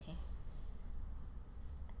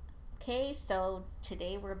Okay, so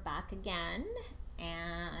today we're back again,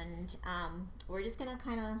 and we're just gonna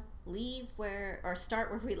kind of leave where or start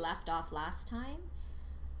where we left off last time.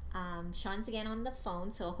 Sean's again on the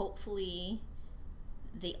phone, so hopefully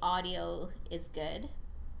the audio is good.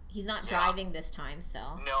 He's not Yeah, driving this time,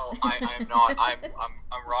 so. no, I'm not.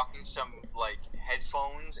 I'm rocking some like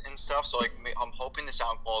headphones and stuff, so like I'm hoping the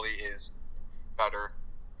sound quality is better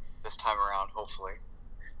this time around. Hopefully,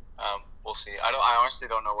 we'll see. I honestly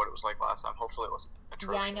don't know what it was like last time. Hopefully, it wasn't Yeah,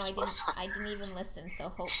 I know. atrocious, but I didn't even listen, so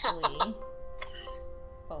hopefully.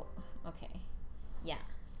 Oh, okay. Yeah.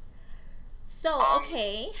 So um,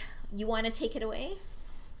 okay, you want to take it away?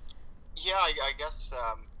 yeah, I guess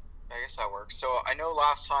that works. So I know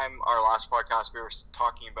last time, our last podcast, we were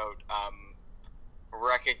talking about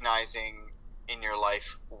recognizing in your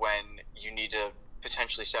life when you need to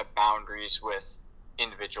potentially set boundaries with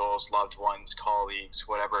individuals, loved ones, colleagues,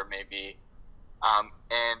 whatever it may be.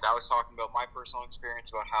 And I was talking about my personal experience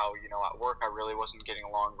about how, at work I really wasn't getting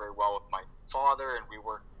along very well with my father, and we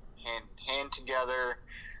worked hand in hand together.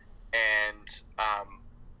 And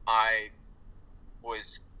I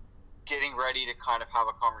was getting ready to kind of have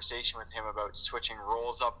a conversation with him about switching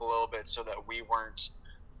roles up a little bit so that we weren't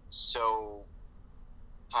so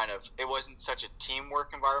it wasn't such a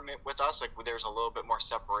teamwork environment with us. Like there's a little bit more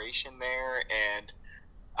separation there, and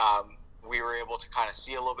we were able to kind of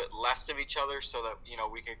see a little bit less of each other, so that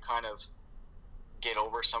we could kind of get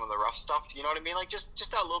over some of the rough stuff. You know what I mean? Like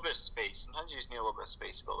just that little bit of space. Sometimes you just need a little bit of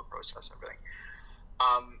space to be able to process everything.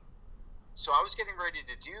 Um, so I was getting ready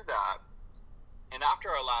to do that, and after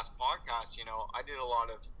our last podcast, I did a lot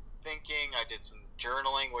of thinking. I did some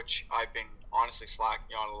journaling, which I've been honestly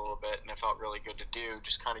slacking on a little bit, and it felt really good to do,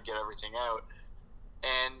 just kind of get everything out.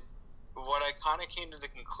 And what I kind of came to the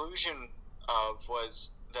conclusion of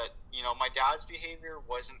was that, my dad's behavior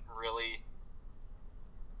wasn't really,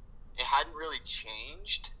 it hadn't really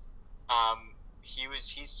changed.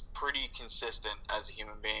 He's pretty consistent as a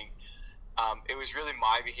human being. It was really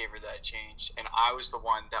my behavior that had changed, and I was the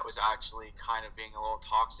one that was actually kind of being a little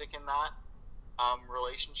toxic in that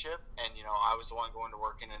relationship. And, I was the one going to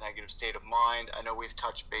work in a negative state of mind. I know we've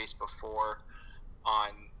touched base before on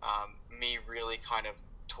me really kind of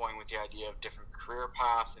toying with the idea of different career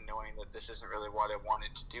paths and knowing that this isn't really what I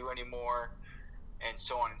wanted to do anymore, and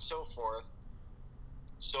so on and so forth.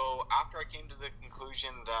 So after I came to the conclusion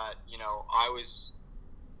that, I was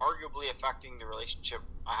arguably affecting the relationship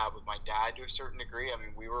I had with my dad to a certain degree. I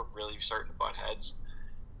mean, we were really starting to butt heads.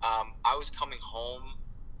 I was coming home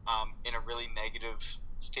in a really negative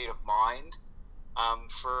state of mind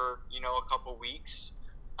for a couple weeks.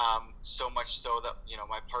 So much so that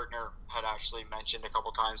my partner had actually mentioned a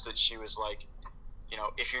couple times that she was like,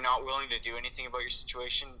 if you're not willing to do anything about your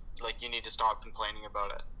situation, like you need to stop complaining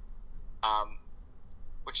about it. Um,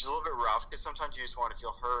 which is a little bit rough because sometimes you just want to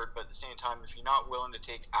feel heard, but at the same time, if you're not willing to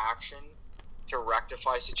take action to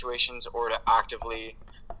rectify situations or to actively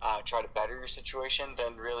try to better your situation,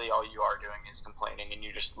 then really all you are doing is complaining, and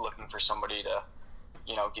you're just looking for somebody to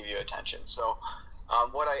give you attention. So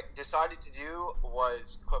what I decided to do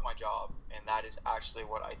was quit my job, and that is actually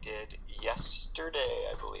what I did yesterday.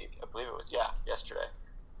 I believe it was, yeah, yesterday.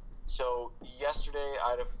 So yesterday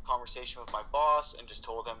I had a conversation with my boss and just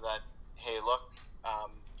told him that, hey, look,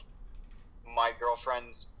 um, my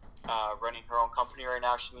girlfriend's running her own company right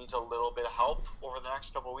now. She needs a little bit of help over the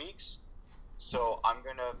next couple of weeks. So I'm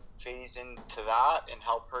going to phase into that and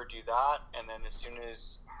help her do that. And then as soon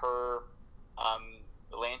as her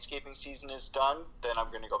landscaping season is done, then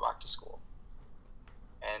I'm going to go back to school.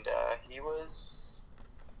 And he was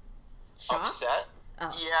Shocked? upset.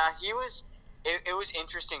 Oh. Yeah, he was. It was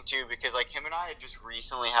interesting too, because like him and I had just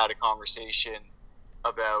recently had a conversation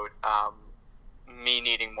about me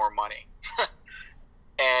needing more money.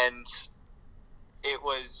 And it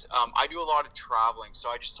was I do a lot of traveling, so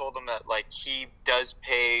I just told him that like he does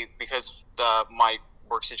pay, because the my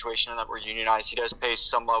work situation and that we're unionized, he does pay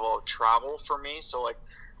some level of travel for me. So like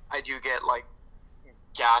I do get like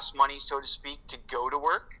gas money, so to speak, to go to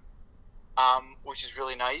work, which is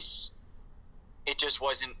really nice. It just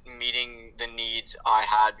wasn't meeting the needs I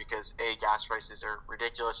had, because gas prices are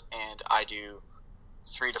ridiculous, and I do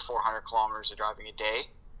 300 to 400 kilometers of driving a day.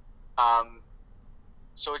 Um,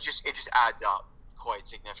 so it just adds up quite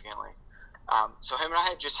significantly. So him and I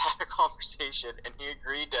had just had a conversation, and he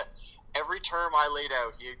agreed to every term I laid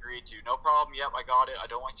out. He agreed to, no problem. Yep, I got it. I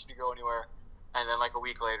don't want you to go anywhere. And then like a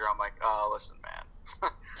week later, I'm like, oh, listen, man.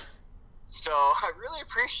 So I really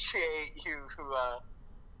appreciate you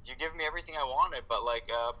you give me everything I wanted, but like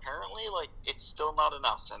apparently like it's still not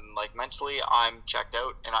enough, and like mentally I'm checked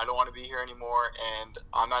out, and I don't want to be here anymore, and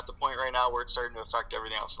I'm at the point right now where it's starting to affect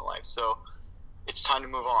everything else in life. So it's time to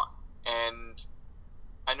move on. And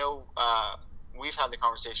I know we've had the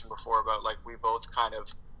conversation before about like we both kind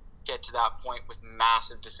of get to that point with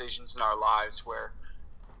massive decisions in our lives where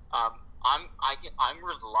um, I'm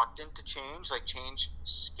reluctant to change. Like change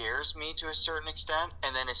scares me to a certain extent,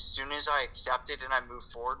 and then as soon as I accept it and I move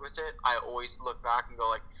forward with it, I always look back and go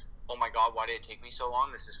like, "Oh my God, why did it take me so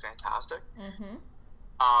long? This is fantastic." Mm-hmm.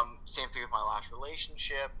 Same thing with my last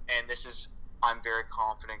relationship, and this is I'm very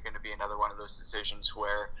confident going to be another one of those decisions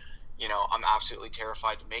where, I'm absolutely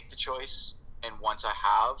terrified to make the choice, and once I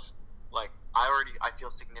have, like I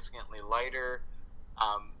feel significantly lighter.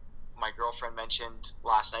 Um, my girlfriend mentioned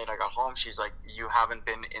last night I got home. She's like, "You haven't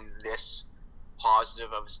been in this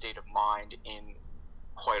positive of a state of mind in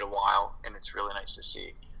quite a while, and it's really nice to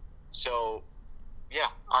see." So yeah,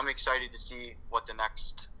 I'm excited to see what the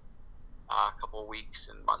next couple of weeks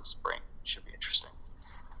and months bring. Should be interesting.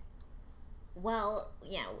 Well,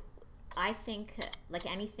 yeah, I think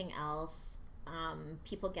like anything else,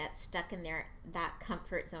 people get stuck in their that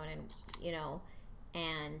comfort zone, and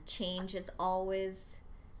and change is always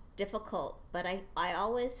difficult. But I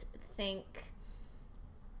always think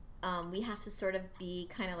we have to sort of be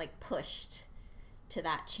kind of like pushed to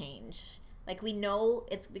that change. Like we know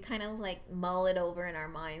we kind of like mull it over in our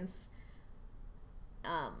minds,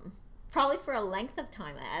 um, probably for a length of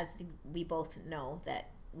time, as we both know that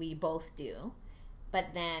we both do.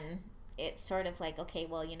 But then it's sort of like, okay,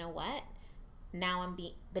 well, you know what? Now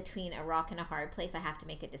between a rock and a hard place. I have to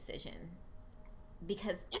make a decision,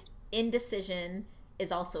 because indecision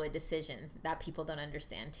is also a decision that people don't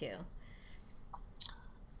understand too.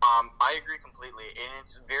 I agree completely, and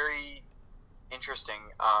it's very interesting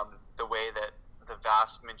the way that the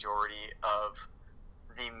vast majority of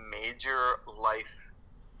the major life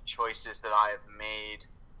choices that I have made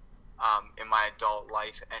in my adult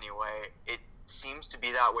life anyway, it seems to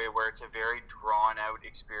be that way where it's a very drawn out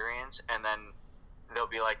experience, and then there'll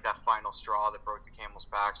be like that final straw that broke the camel's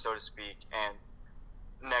back, so to speak. And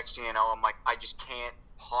next thing you know, I'm like, I just can't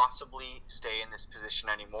possibly stay in this position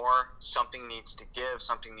anymore. Something needs to give,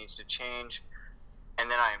 something needs to change. And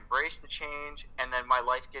then I embrace the change, and then my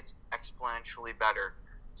life gets exponentially better.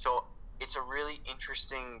 So it's a really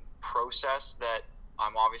interesting process that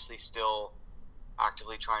I'm obviously still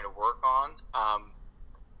actively trying to work on,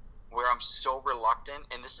 where I'm so reluctant,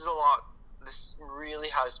 and this is a lot. This really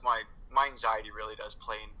has my anxiety really does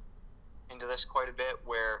play into this quite a bit,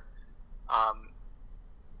 where um,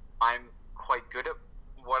 I'm quite good at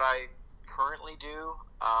what I currently do.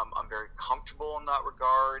 I'm very comfortable in that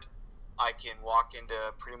regard. I can walk into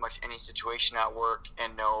pretty much any situation at work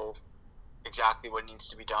and know exactly what needs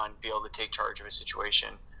to be done, be able to take charge of a situation.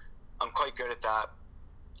 I'm quite good at that.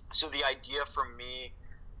 So the idea for me,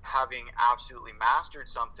 having absolutely mastered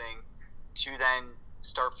something, to then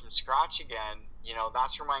start from scratch again,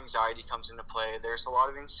 that's where my anxiety comes into play. There's a lot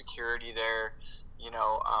of insecurity there.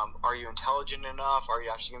 Are you intelligent enough? Are you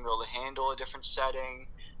actually going to be able to handle a different setting?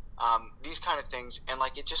 These kind of things. And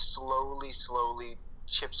like it just slowly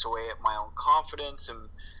chips away at my own confidence. And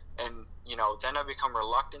then I become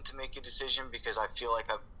reluctant to make a decision because I feel like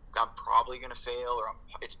I'm probably going to fail, or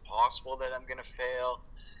it's possible that I'm going to fail.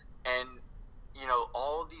 And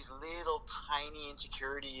all of these little tiny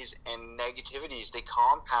insecurities and negativities, they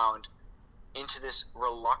compound into this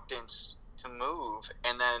reluctance to move,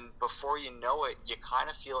 and then before you know it, you kind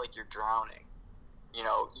of feel like you're drowning.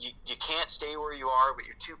 You can't stay where you are, but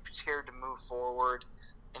you're too scared to move forward,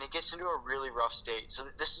 and it gets into a really rough state. So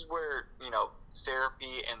this is where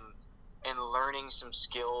therapy and learning some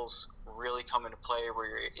skills really come into play,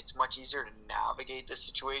 where it's much easier to navigate this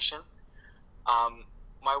situation.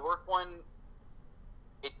 My work one,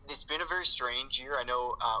 it's been a very strange year. I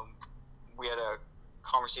know we had a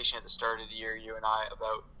conversation at the start of the year, you and I,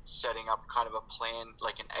 about setting up kind of a plan,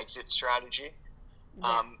 like an exit strategy.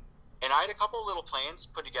 Yeah. And I had a couple of little plans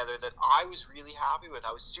put together that I was really happy with.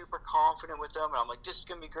 I was super confident with them, and I'm like, this is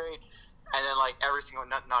going to be great. And then, like,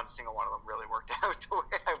 not a single one of them really worked out the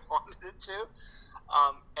way I wanted it to.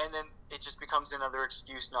 And then it just becomes another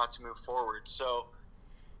excuse not to move forward. So,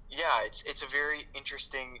 yeah, it's a very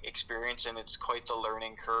interesting experience, and it's quite the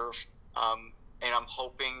learning curve. And I'm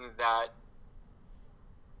hoping that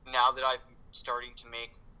now that I'm starting to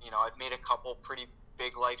make, I've made a couple pretty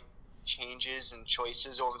big life changes and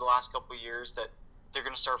choices over the last couple of years, that they're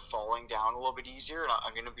going to start falling down a little bit easier, and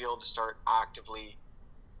I'm going to be able to start actively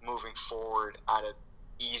moving forward at an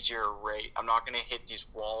easier rate. I'm not going to hit these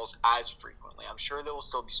walls as frequently. I'm sure there will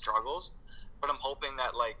still be struggles, but I'm hoping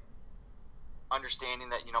that, like, understanding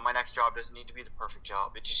that, you know, my next job doesn't need to be the perfect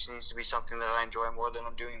job. It just needs to be something that I enjoy more than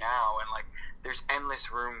I'm doing now. And, like, there's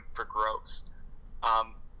endless room for growth.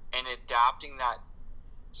 And adapting that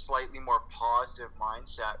slightly more positive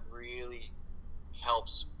mindset really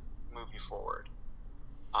helps move you forward.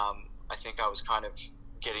 I think I was kind of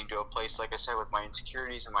getting to a place, like I said, with my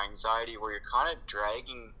insecurities and my anxiety, where you're kind of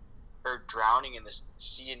drowning in this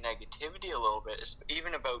sea of negativity a little bit,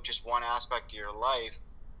 even about just one aspect of your life.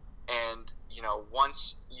 And, you know,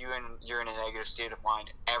 once you're in a negative state of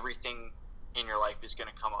mind, everything in your life is going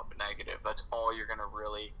to come up negative. That's all you're going to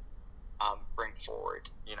really bring forward.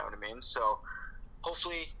 You know what I mean? So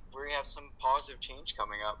hopefully we have some positive change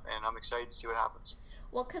coming up, and I'm excited to see what happens.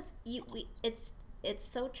 Well, because it's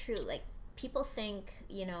so true. Like, people think,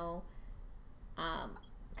 you know,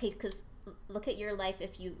 okay, because look at your life.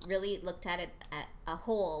 If you really looked at it at a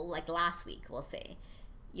whole, like last week, we'll say,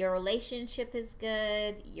 your relationship is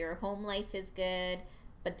good, your home life is good,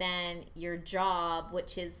 but then your job,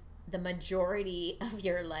 which is the majority of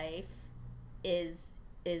your life, is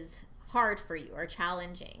hard for you or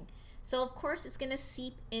challenging. So of course it's going to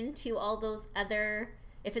seep into all those other,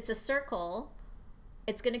 if it's a circle,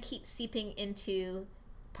 it's going to keep seeping into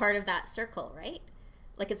part of that circle, right?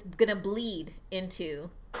 Like, it's going to bleed into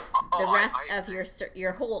the rest of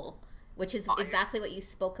your whole, which is exactly what you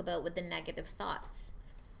spoke about with the negative thoughts.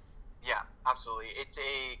 Yeah, absolutely.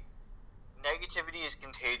 Negativity is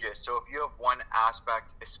contagious. So if you have one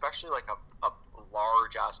aspect, especially like a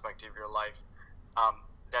large aspect of your life,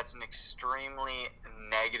 that's an extremely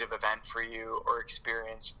negative event for you or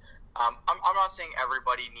experience. I'm not saying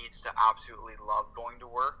everybody needs to absolutely love going to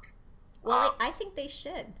work. Well, I think they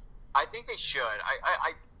should. I think they should.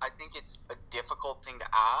 I think it's a difficult thing to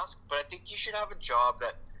ask, but I think you should have a job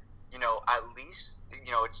that, you know, at least,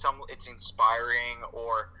 you know, it's inspiring,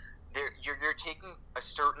 or you're taking a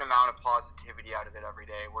certain amount of positivity out of it every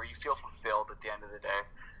day, where you feel fulfilled at the end of the day.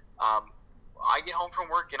 I get home from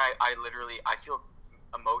work and I feel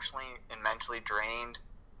emotionally and mentally drained.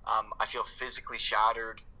 I feel physically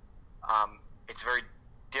shattered. It's a very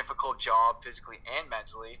difficult job, physically and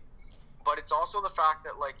mentally. But it's also the fact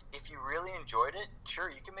that, like, if you really enjoyed it,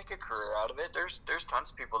 sure, you can make a career out of it. There's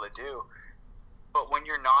tons of people that do. But when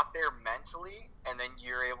you're not there mentally, and then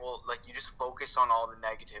you're able, like, you just focus on all the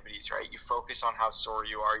negativities, right? You focus on how sore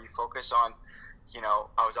you are. You focus on, you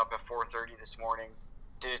know, I was up at 4:30 this morning,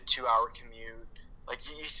 did a 2-hour commute. Like,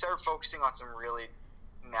 you start focusing on some really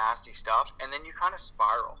nasty stuff, and then you kind of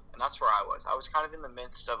spiral. And that's where I was. I was kind of in the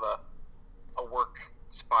midst of a work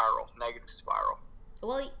spiral, negative spiral.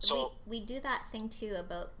 Well, so, we do that thing too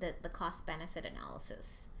about the cost-benefit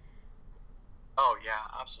analysis. Oh,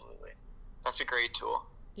 yeah, absolutely. That's a great tool.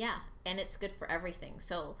 Yeah, and it's good for everything.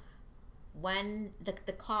 So when the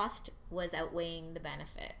cost was outweighing the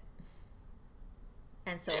benefit,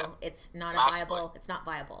 and so it's not it's not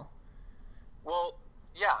viable. Well,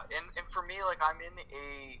 yeah, and for me, like,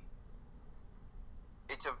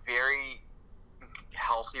 it's a very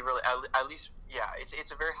healthy, at least, yeah,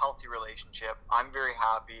 it's a very healthy relationship. I'm very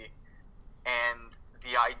happy, and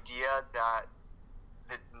the idea that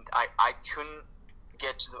I couldn't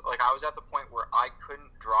get to I was at the point where I couldn't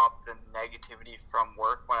drop the negativity from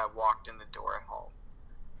work when I walked in the door at home.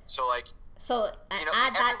 So, like, you know,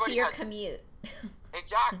 add that to your commute.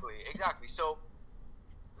 Exactly. So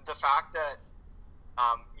the fact that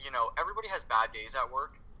you know, everybody has bad days at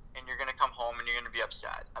work, and you're going to come home and you're going to be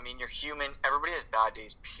upset. I mean, you're human. Everybody has bad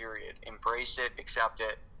days, period. Embrace it, accept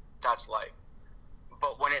it. That's life.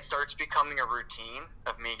 But when it starts becoming a routine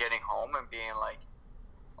of me getting home and being like,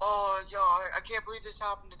 oh, yeah, I can't believe this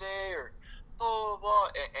happened today, or blah, blah, blah,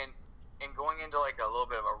 and going into, like, a little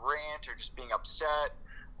bit of a rant, or just being upset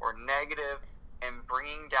or negative, and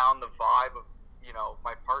bringing down the vibe of, you know,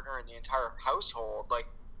 my partner and the entire household, like,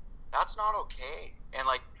 that's not okay. And,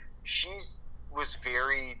 like, was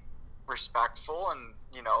very respectful and,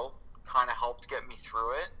 you know, kind of helped get me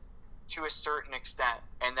through it to a certain extent.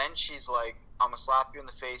 And then she's like, I'm going to slap you in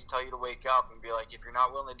the face, tell you to wake up, and be like, if you're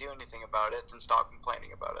not willing to do anything about it, then stop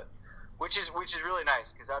complaining about it. Which is really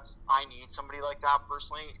nice, because I need somebody like that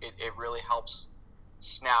personally. It really helps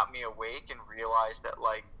snap me awake and realize that,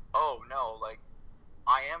 like, oh no, like,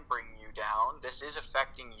 I am bringing you down. This is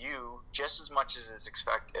affecting you just as much as it's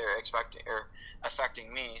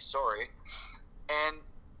affecting me. Sorry. And,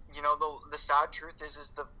 you know, the sad truth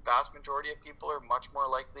is the vast majority of people are much more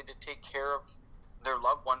likely to take care of their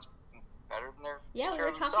loved ones better than their we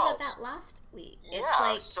were talking about that last week.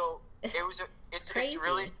 So it's crazy. It's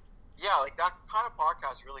really, yeah, like that kind of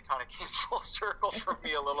podcast really kind of came full circle for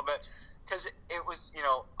me a little bit, because it was,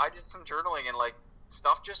 I did some journaling, and like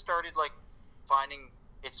stuff just started like finding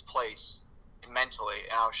its place mentally,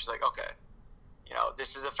 and I was just like, okay,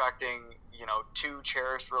 this is affecting, two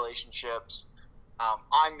cherished relationships.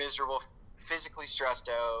 I'm miserable, physically stressed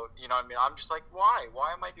out. You know what I mean? I'm just like, why?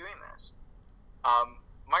 Why am I doing this?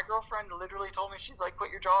 My girlfriend literally told me, she's like, quit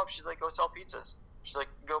your job. She's like, go sell pizzas. She's like,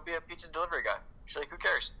 go be a pizza delivery guy. She's like, who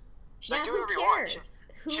cares? She's like, Yeah, do who whatever you want. cares?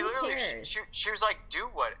 She Who literally, cares? she was like, do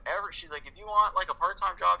whatever. She's like, if you want like a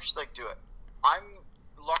part-time job, she's like, do it. I'm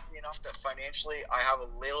lucky enough that financially I have a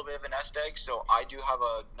little bit of a nest egg, so I do have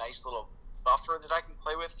a nice little buffer that I can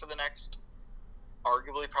play with for the next,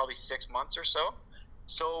 arguably, probably 6 months or so.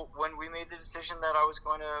 So when we made the decision that I was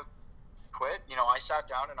going to quit, I sat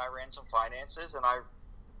down and I ran some finances, and I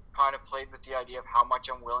kind of played with the idea of how much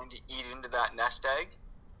I'm willing to eat into that nest egg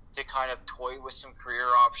to kind of toy with some career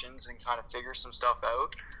options and kind of figure some stuff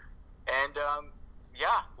out. And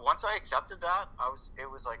yeah, once I accepted that, it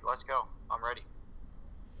was like, let's go. I'm ready.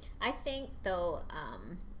 I think though,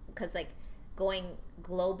 because like going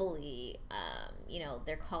globally,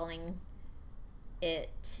 they're calling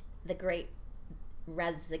it the Great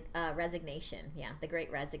Resignation. Yeah, the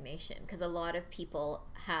Great Resignation, because a lot of people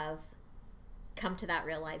have come to that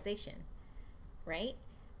realization, right?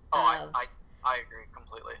 Oh, Of I agree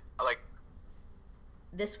completely. Like,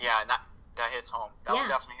 this. yeah, and that hits home. That one Yeah,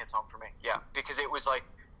 definitely hits home for me. Yeah, because it was like,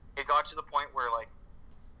 it got to the point where like,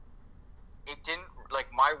 it didn't, like,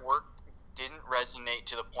 my work didn't resonate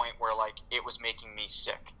to the point where like it was making me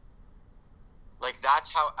sick. Like, that's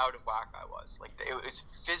how out of whack I was. Like, it was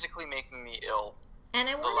physically making me ill. and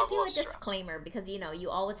I The want to level do of a stress. disclaimer, because you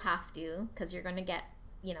always have to, because you're going to get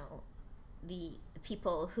the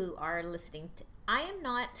people who are listening to. I am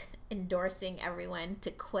not endorsing everyone to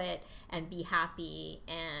quit and be happy,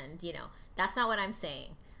 and that's not what I'm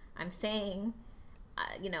saying. I'm saying,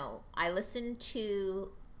 I listen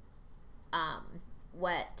to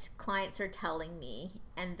what clients are telling me,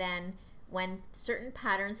 and then when certain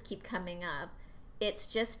patterns keep coming up, it's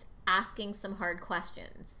just asking some hard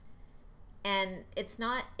questions. And it's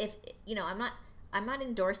not, if I'm not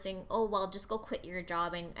endorsing, oh well, just go quit your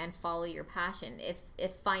job and follow your passion,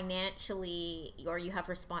 if financially, or you have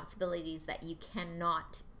responsibilities that you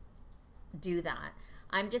cannot do that.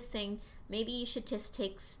 I'm just saying, maybe you should just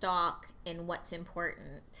take stock in what's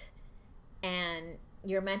important, and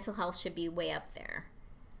your mental health should be way up there.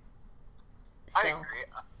 I So agree.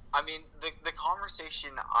 I mean, the conversation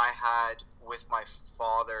I had with my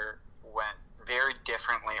father went very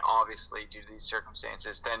differently, obviously, due to these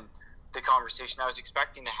circumstances, than the conversation I was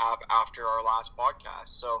expecting to have after our last podcast.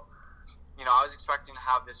 So, I was expecting to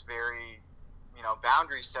have this very,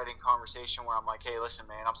 boundary setting conversation where I'm like, hey, listen,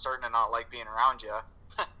 man, I'm starting to not like being around you.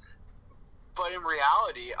 But in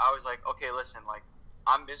reality, I was like, okay, listen, like,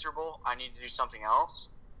 I'm miserable. I need to do something else.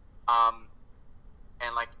 Um,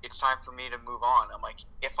 and like, it's time for me to move on. I'm like,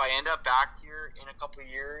 if I end up back here in a couple of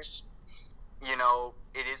years,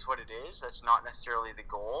 it is what it is. That's not necessarily the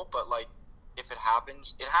goal, but like, if it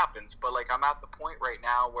happens, it happens. But like, I'm at the point right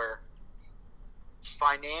now where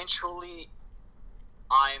financially,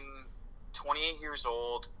 I'm 28 years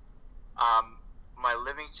old. My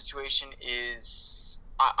living situation is,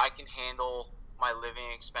 I can handle my living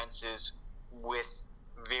expenses with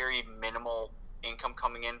very minimal income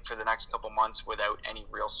coming in for the next couple months without any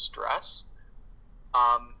real stress.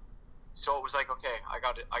 Um, so it was like, okay, I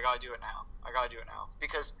got to do it now. I got to do it now,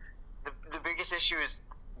 because the biggest issue is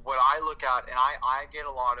what I look at, and I get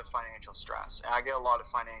a lot of financial stress, and I get a lot of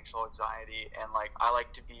financial anxiety, and like, I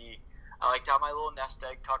like to have my little nest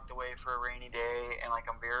egg tucked away for a rainy day, and like,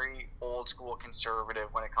 I'm very old school conservative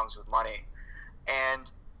when it comes with money.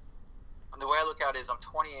 And the way I look at it is, I'm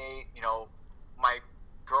 28, my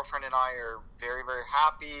girlfriend and I are very, very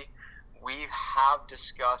happy. We have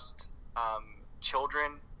discussed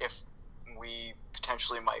children, if we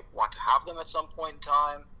potentially might want to have them at some point in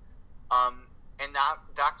time. And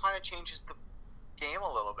that kind of changes the game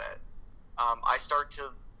a little bit. I start to,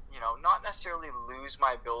 not necessarily lose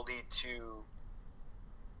my ability to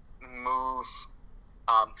move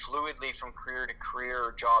fluidly from career to career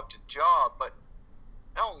or job to job, but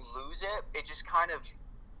I don't lose it. It just kind of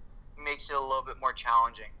makes it a little bit more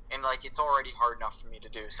challenging, and like, it's already hard enough for me to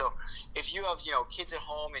do. So if you have kids at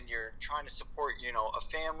home and you're trying to support a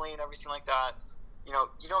family and everything like that, you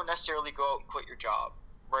don't necessarily go out and quit your job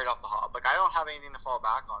right off the hop. Like, I don't have anything to fall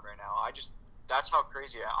back on right now. That's how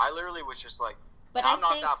crazy I literally was just like, but and I I'm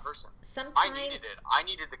not think that person. I sometimes, needed it. I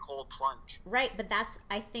needed the cold plunge. right, but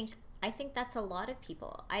I think that's a lot of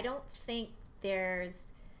people. I don't think there's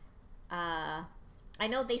uh I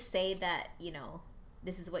know they say that, you know,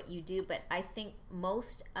 this is what you do, but I think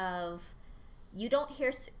most of, you don't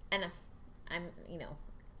hear, and if I'm, you know,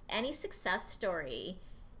 any success story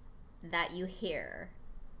that you hear,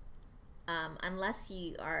 unless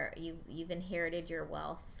you've inherited your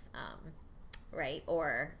wealth, right,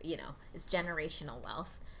 or you know it's generational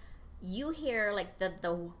wealth, you hear like the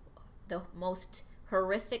most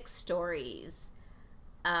horrific stories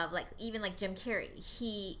of, like, even like Jim Carrey,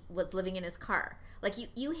 he was living in his car. Like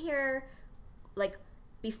you hear, like,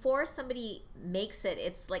 before somebody makes it,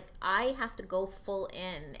 it's like I have to go full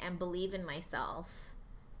in and believe in myself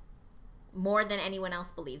more than anyone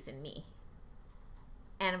else believes in me,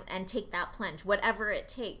 and take that plunge, whatever it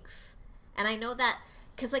takes. And I know that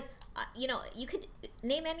because, like, you know, you could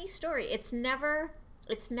name any story. It's never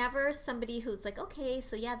somebody who's like, okay,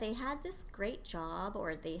 so yeah, they had this great job,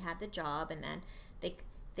 or they had the job, and then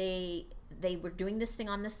they were doing this thing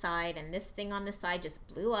on the side, and this thing on the side just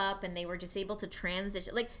blew up, and they were just able to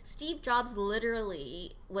transition. Like Steve Jobs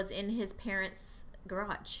literally was in his parents'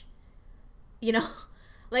 garage, you know.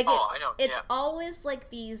 Like I know. it's Yeah. always like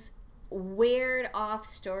these weird off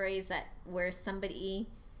stories that where somebody,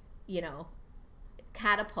 you know, Well,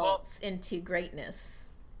 catapults into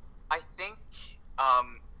greatness. I think,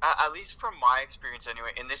 at least from my experience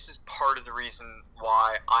anyway, and this is part of the reason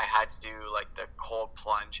why I had to do like the cold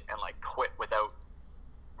plunge and like quit without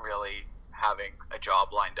really having a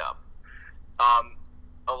job lined up. Um,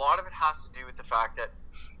 a lot of it has to do with the fact that,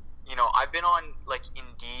 you know, I've been on like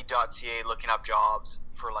Indeed.ca looking up jobs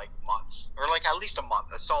for like months, or like at least a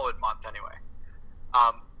month, a solid month anyway.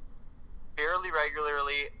 Um, Fairly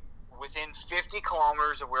regularly, within 50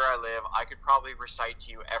 kilometers of where I live, I could probably recite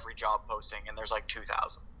to you every job posting, and there's like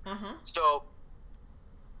 2,000. Uh-huh. So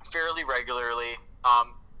fairly regularly,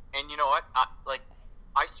 and you know what?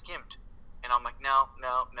 I skimmed, and I'm like, no,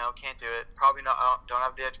 no, no, can't do it. Probably not. Oh, don't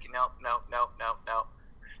have the education. No, no, no, no, no.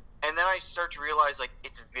 And then I start to realize like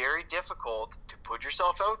it's very difficult to put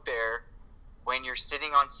yourself out there when you're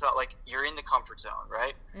sitting on like you're in the comfort zone,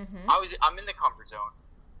 right? Mm-hmm. I'm in the comfort zone.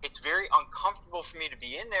 It's very uncomfortable for me to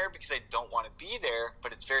be in there because I don't want to be there,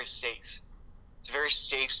 but it's very safe. It's a very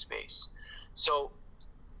safe space. So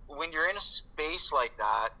when you're in a space like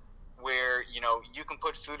that, where you know you can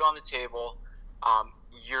put food on the table,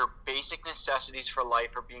 your basic necessities for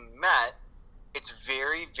life are being met, it's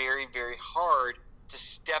very, very, very hard to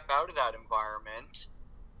step out of that environment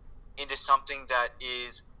into something that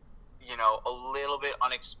is, you know, a little bit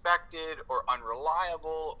unexpected or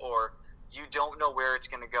unreliable, or you don't know where it's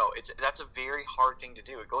going to go. That's a very hard thing to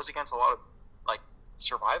do. It goes against a lot of like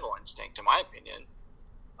survival instinct, in my opinion.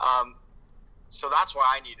 Um, so that's why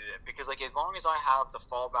I needed it, because like as long as I have the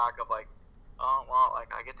fallback of like, oh well,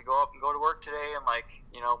 like I get to go up and go to work today, and like,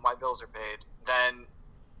 you know, my bills are paid, then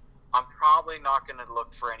I'm probably not going to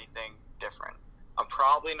look for anything different. I'm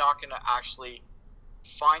probably not going to actually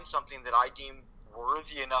find something that I deem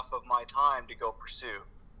worthy enough of my time to go pursue.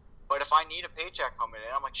 But if I need a paycheck coming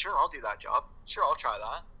in, I'm like, sure, I'll do that job. Sure, I'll try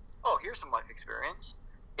that. Oh, here's some life experience.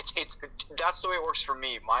 It's that's the way it works for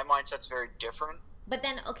me. My mindset's very different. But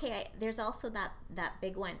then, okay, there's also that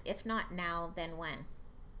big one. If not now, then when?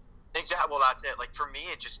 Exactly. Well, that's it. Like for me,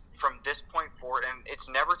 it just from this point forward, and it's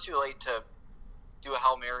never too late to do a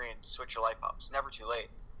Hail Mary and switch your life up. It's never too late.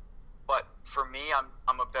 But for me,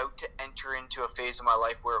 I'm about to enter into a phase of my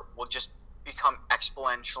life where it will just become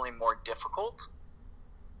exponentially more difficult.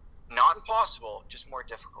 Not impossible, just more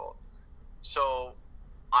difficult. So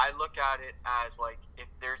I look at it as like, if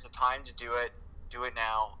there's a time to do it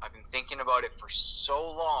now. I've been thinking about it for so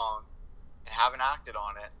long and haven't acted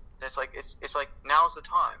on it. It's like it's like now's the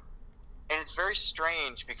time. And it's very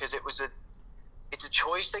strange because it's a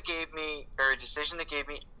choice that gave me, or a decision that gave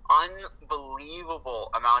me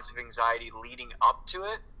unbelievable amounts of anxiety leading up to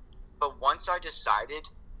it. But once I decided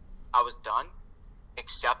I was done,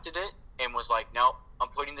 accepted it, and was like, no, I'm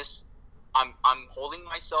holding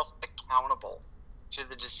myself accountable to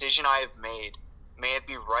the decision I have made. May it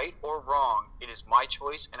be right or wrong, it is my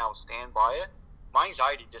choice and I will stand by it. My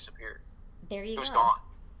anxiety disappeared. There you It was go. gone.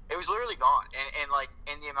 It was literally gone.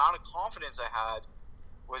 And the amount of confidence I had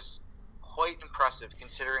was quite impressive,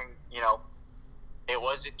 considering, you know, it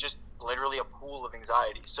wasn't just literally a pool of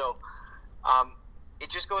anxiety. So it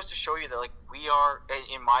just goes to show you that, like, we are,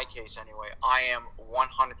 in my case anyway, I am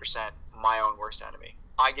 100% my own worst enemy.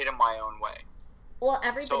 I get in my own way. Well,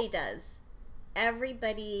 everybody So, does.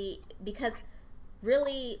 Everybody, because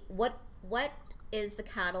really, what is the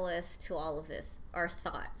catalyst to all of this? Our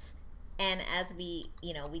thoughts. And as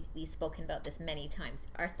we've spoken about this many times,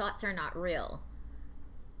 our thoughts are not real,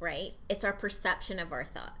 right? It's our perception of our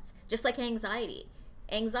thoughts. Just like anxiety.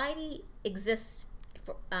 Anxiety exists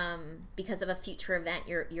because of a future event.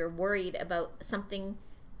 You're worried about something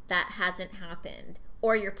that hasn't happened,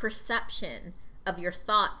 or your perception of your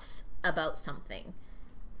thoughts about something.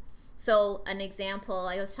 So an example,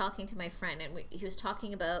 I was talking to my friend, and he was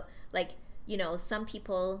talking about, like, some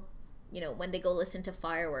people, when they go listen to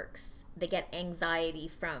fireworks, they get anxiety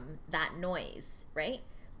from that noise, right?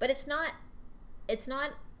 But it's not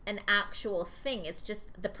an actual thing. It's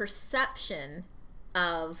just the perception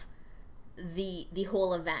of the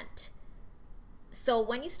whole event. So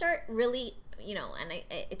when you start really, and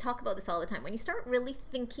I talk about this all the time, when you start really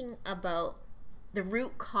thinking about the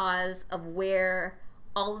root cause of where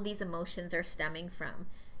all of these emotions are stemming from,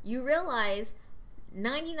 you realize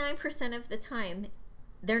 99% of the time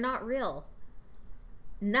they're not real.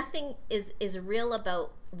 Nothing is real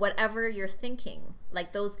about whatever you're thinking.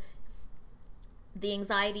 Like the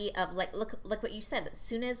anxiety of, like, look what you said. As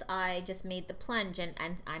soon as I just made the plunge and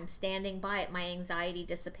I'm standing by it, my anxiety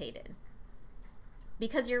dissipated.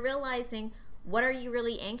 Because you're realizing, what are you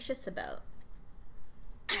really anxious about?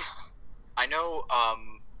 I know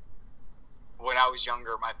when I was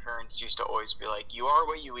younger, my parents used to always be like, "You are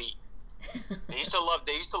what you eat." They used to love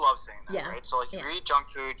saying that, yeah. right? So, like, if you eat junk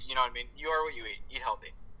food, you know what I mean? You are what you eat. Eat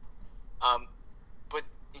healthy. But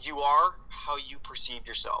you are how you perceive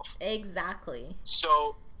yourself. Exactly.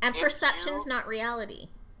 So, and perception's not reality,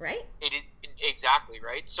 right? It is, exactly,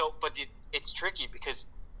 right? So, but it's tricky because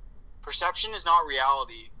perception is not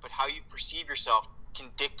reality, but how you perceive yourself can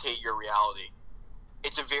dictate your reality.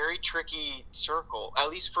 It's a very tricky circle. At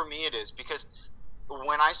least for me it is, because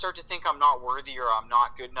when I start to think I'm not worthy or I'm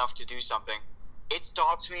not good enough to do something, it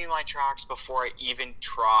stops me in my tracks before I even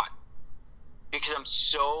try. Because I'm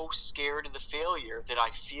so scared of the failure that I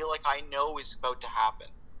feel like I know is about to happen.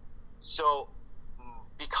 So,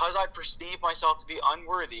 because I perceive myself to be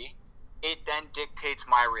unworthy, it then dictates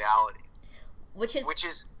my reality. Which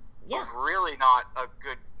is really not a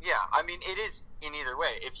good, I mean, it is in either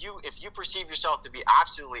way. If you perceive yourself to be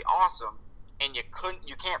absolutely awesome and you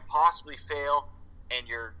can't possibly fail, and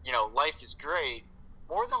your life is great,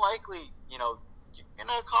 more than likely you're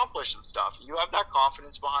gonna accomplish some stuff. You have that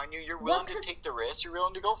confidence behind you. You're willing to take the risk. You're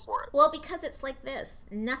willing to go for it. Well, because it's like this.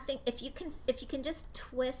 Nothing. If you can just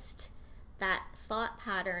twist that thought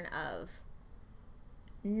pattern of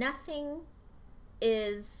nothing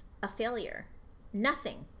is a failure.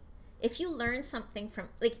 Nothing. If you learn something from,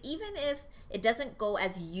 like, even if it doesn't go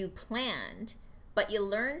as you planned, but you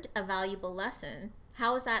learned a valuable lesson,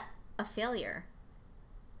 how is that a failure?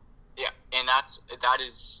 Yeah, and that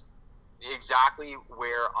is exactly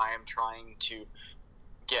where I am trying to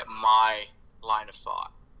get my line of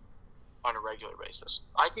thought on a regular basis.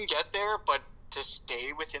 I can get there, but to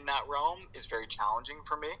stay within that realm is very challenging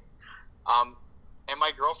for me. And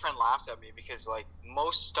my girlfriend laughs at me because, like,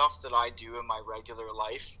 most stuff that I do in my regular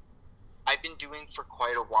life, I've been doing for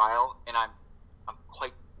quite a while, and I'm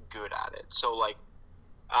quite good at it. So, like,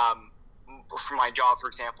 for my job, for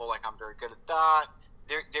example, like, I'm very good at that.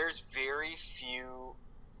 There's very few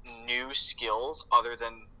new skills other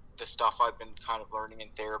than the stuff I've been kind of learning in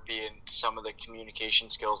therapy and some of the communication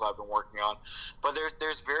skills I've been working on. But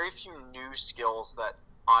there's very few new skills that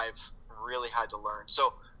I've really had to learn.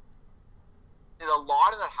 So a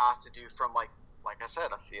lot of that has to do from, like I said,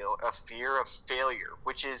 a fear of failure,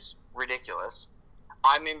 which is ridiculous.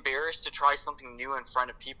 I'm embarrassed to try something new in front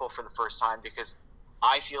of people for the first time because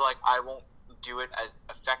I feel like I won't do it as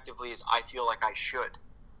effectively as I feel like I should.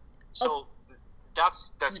 So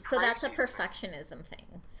that's crazy. So that's a perfectionism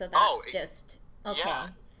thing. So that's just okay. Yeah.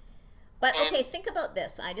 But okay, think about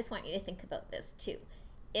this. I just want you to think about this too.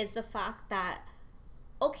 Is the fact that,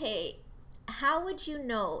 okay, how would you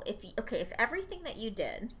know if everything that you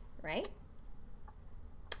did, right,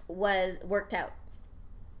 was worked out?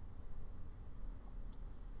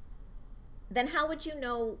 Then how would you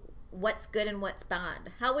know what's good and what's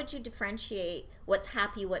bad? How would you differentiate what's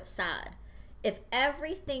happy, what's sad? If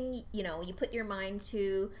everything, you put your mind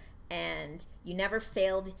to, and you never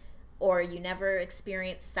failed, or you never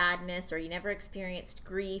experienced sadness, or you never experienced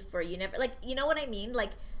grief, or you never, like, you know what I mean?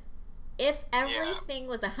 Like, if everything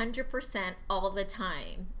was 100% all the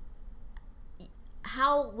time,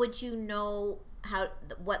 how would you know how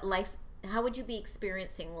would you be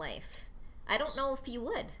experiencing life? I don't know if you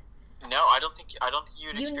would. No, I don't think you'd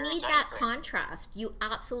experience anything. You need that contrast. You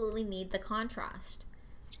absolutely need the contrast.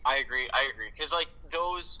 I agree. Because, like,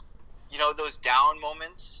 those down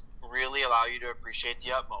moments really allow you to appreciate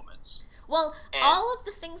the up moments. Well, all of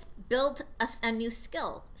the things build a new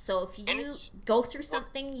skill. So if you go through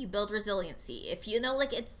something, you build resiliency. If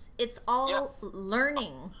it's all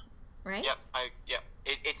learning, right? Yep.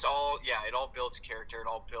 it's all, yeah, it all builds character.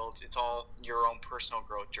 It's all your own personal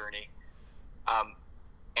growth journey. Um,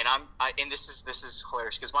 and this is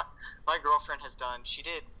hilarious because my girlfriend she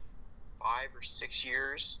did 5 or 6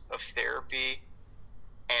 years of therapy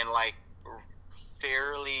and like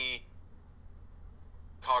fairly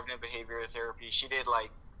cognitive behavioral therapy. She did like,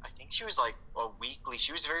 I think she was like a weekly.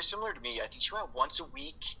 She was very similar to me. I think she went once a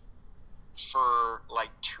week for like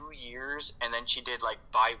 2 years, and then she did like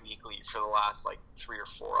bi-weekly for the last like 3 or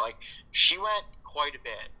 4. Like she went quite a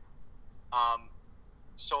bit.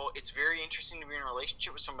 So it's very interesting to be in a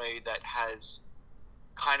relationship with somebody that has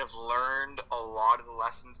kind of learned a lot of the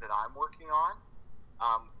lessons that I'm working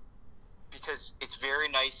on, because it's very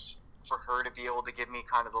nice for her to be able to give me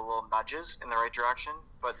kind of the little nudges in the right direction,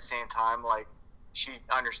 but at the same time, like, she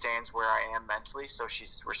understands where I am mentally, so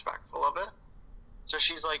she's respectful of it. So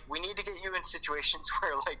she's like, we need to get you in situations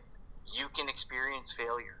where like you can experience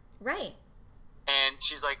failure. Right. And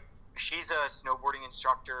she's like, she's a snowboarding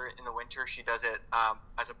instructor in the winter. She does it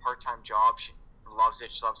as a part-time job. She loves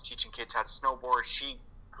it. She loves teaching kids how to snowboard. She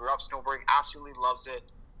grew up snowboarding, absolutely loves it,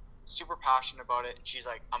 super passionate about it. And she's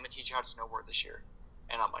like, I'm gonna teach you how to snowboard this year.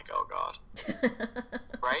 And I'm like, oh god.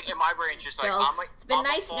 Right? And my brain's just like, it's been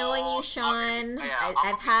nice knowing you, Sean.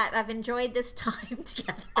 I've enjoyed this time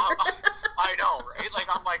together. I know, right? Like,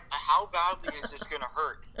 I'm like, how badly is this gonna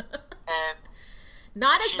hurt? And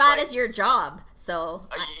not as bad as your job, so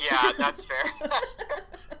yeah, that's fair. That's fair.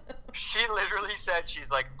 She literally said,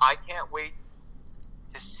 she's like, I can't wait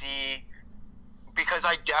to see, because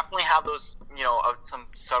I definitely have those, some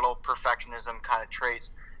subtle perfectionism kind of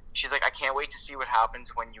traits. She's like, I can't wait to see what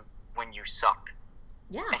happens when you suck.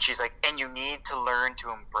 Yeah. And she's like, and you need to learn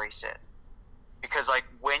to embrace it. Because like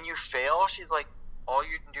when you fail, she's like, all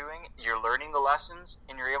you're doing, you're learning the lessons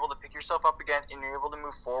and you're able to pick yourself up again and you're able to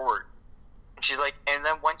move forward. And she's like, and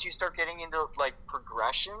then once you start getting into like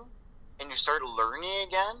progression and you start learning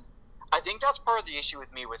again, I think that's part of the issue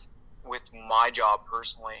with me with my job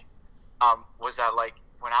personally, was that like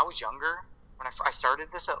when I was younger, when I started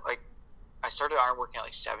this at like, I started ironworking at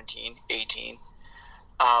like 17, 18.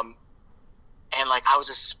 And like I was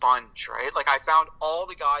a sponge, right? Like I found all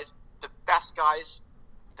the guys, the best guys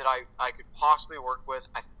that I could possibly work with.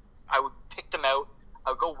 I would pick them out.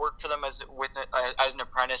 I would go work for them as an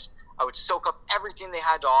apprentice. I would soak up everything they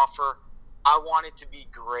had to offer. I wanted to be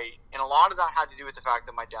great. And a lot of that had to do with the fact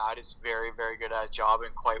that my dad is very, very good at his job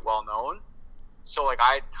and quite well known. So like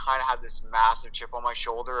I kind of had this massive chip on my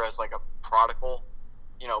shoulder as like a prodigal,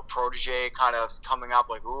 protege kind of coming up,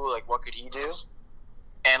 like, ooh, like what could he do?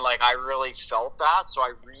 And like I really felt that, so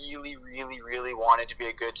I really, really, really wanted to be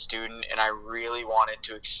a good student, and I really wanted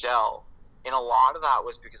to excel. And a lot of that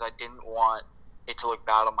was because I didn't want it to look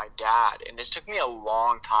bad on my dad, and this took me a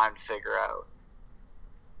long time to figure out.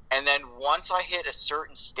 And then once I hit a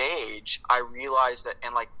certain stage, I realized that,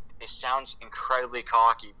 and like it sounds incredibly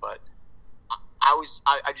cocky, but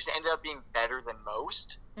I just ended up being better than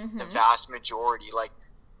most, the vast majority, like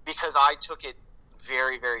because I took it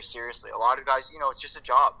very, very seriously. A lot of guys, it's just a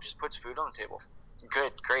job, just puts food on the table.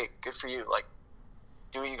 Good, great, good for you. Like,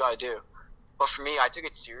 do what you gotta do. But for me, I took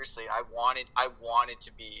it seriously. I wanted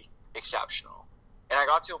to be exceptional, and I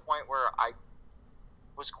got to a point where I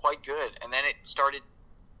was quite good, and then it started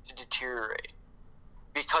to deteriorate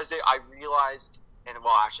because I realized, and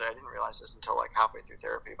well, actually, I didn't realize this until like halfway through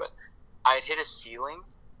therapy, but I had hit a ceiling,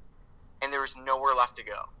 and there was nowhere left to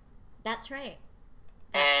go. That's right.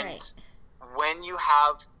 And when you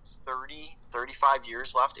have 30, 35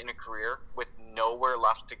 years left in a career with nowhere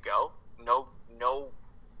left to go, no,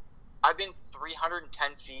 I've been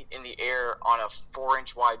 310 feet in the air on a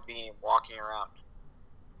 4-inch wide beam walking around.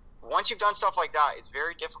 Once you've done stuff like that, it's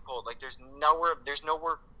very difficult. Like there's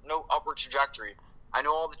no upward trajectory. I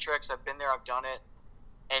know all the tricks. I've been there. I've done it.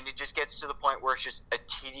 And it just gets to the point where it's just a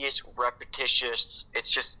tedious, repetitious, it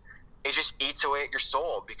just eats away at your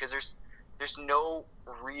soul because there's no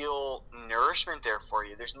real nourishment there for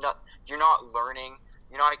you. You're not learning,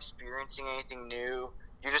 you're not experiencing anything new.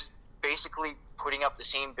 You're just basically putting up the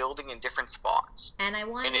same building in different spots. And I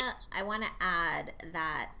wanna add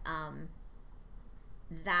that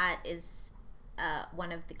that is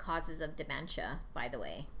one of the causes of dementia, by the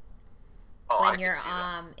way. When you're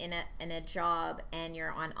in a job and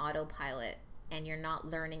you're on autopilot and you're not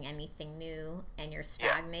learning anything new and you're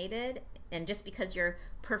stagnated, and just because you're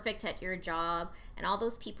perfect at your job, and all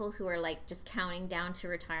those people who are like just counting down to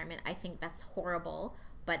retirement, I think that's horrible,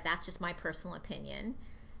 but that's just my personal opinion.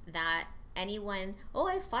 That anyone,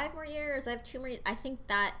 I have 5 more years, I have 2 more years, I think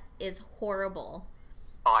that is horrible.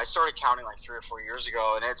 I started counting like 3 or 4 years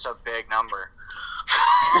ago, and it's a big number.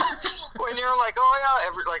 When you're like, oh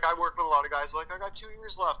yeah, like I work with a lot of guys. Like I got 2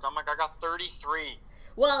 years left. I'm like, I got 33.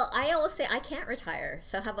 Well, I always say I can't retire.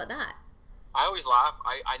 So how about that? I always laugh.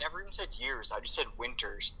 I never even said years. I just said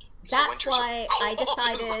winters. That's why I cold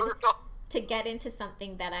and decided brutal. to get into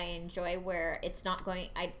something that I enjoy where it's not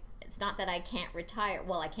that I can't retire.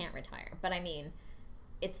 Well, I can't retire, but I mean,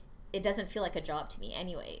 it doesn't feel like a job to me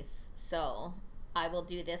anyways. So, I will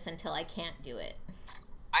do this until I can't do it.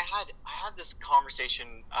 I had this conversation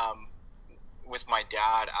with my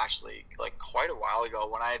dad actually like quite a while ago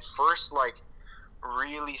when I had first like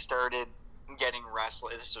really started getting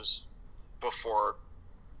restless. This was before,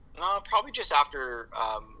 no, probably just after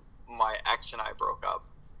my ex and I broke up.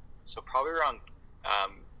 So probably around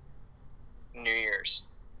New Year's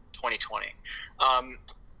 2020.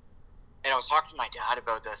 And I was talking to my dad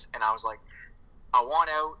about this, and I was like, I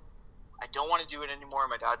want out. I don't want to do it anymore.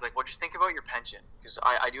 And my dad's like, well, just think about your pension. Because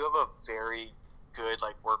I do have a very good,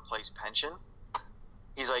 like, workplace pension.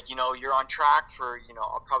 He's like, you're on track for,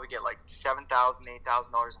 I'll probably get, like, $7,000,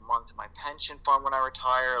 $8,000 a month in my pension fund when I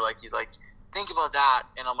retire. Like, he's like, think about that.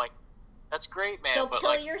 And I'm like, that's great, man. So but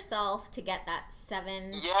kill like, yourself to get that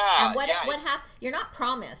seven. Yeah. And what yeah, happened? You're not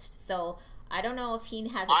promised. So I don't know if he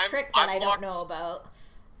has a trick I'm that I don't know about.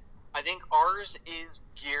 I think ours is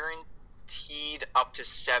guaranteed up to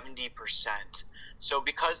 70%. So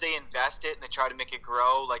because they invest it and they try to make it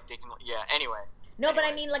grow, like they can, anyway. No, but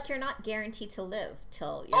I mean, like, you're not guaranteed to live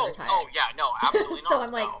till you're retired. Oh, yeah, no, absolutely not. So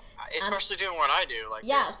I'm like, no. Especially doing what I do. Like,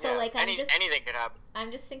 yeah, so like, anything could happen.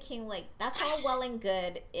 I'm just thinking, like, that's all well and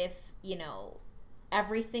good if,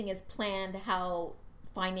 everything is planned how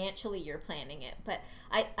financially you're planning it. But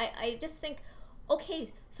I just think,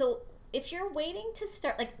 okay, so if you're waiting to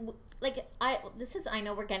start, I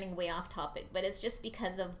know we're getting way off topic, but it's just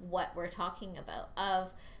because of what we're talking about,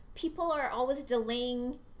 of people are always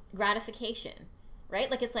delaying gratification, right?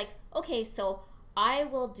 Like, it's like, okay, so I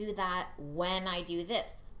will do that when I do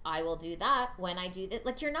this. I will do that when I do this.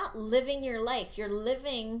 Like, you're not living your life. You're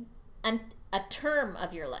living a term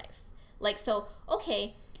of your life. Like, so,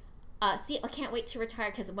 okay, I can't wait to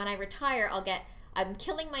retire because when I retire, I'm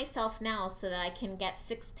killing myself now so that I can get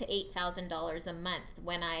 $6,000 to $8,000 a month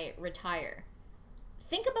when I retire.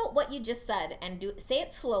 Think about what you just said and say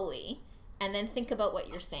it slowly, and then think about what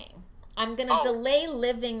you're saying. I'm gonna delay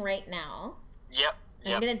living right now. Yep.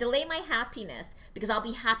 I'm gonna delay my happiness because I'll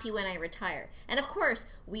be happy when I retire. And of course,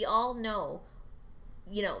 we all know,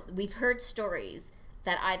 we've heard stories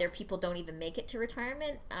that either people don't even make it to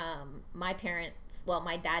retirement. My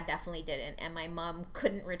dad definitely didn't, and my mom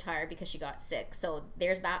couldn't retire because she got sick. So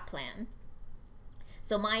there's that plan.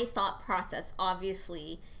 So my thought process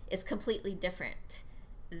obviously is completely different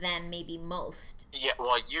than maybe most. Yeah,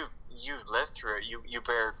 well, you lived through it. You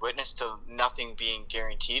bear witness to nothing being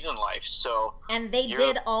guaranteed in life. So and they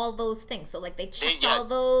did all those things. So like they checked all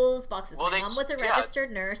those boxes. Well, my mom was a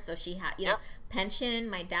registered nurse, so she had pension.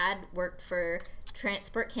 My dad worked for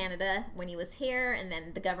Transport Canada when he was here, and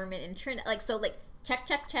then the government in Trinidad. Like, so, like, check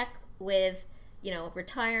with,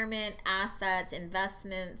 retirement, assets,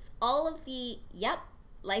 investments, all of the,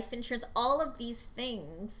 life insurance, all of these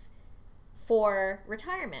things for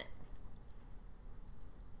retirement.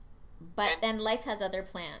 But then life has other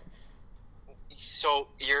plans. So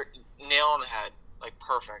you're nail on the head, like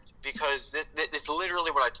perfect, because it's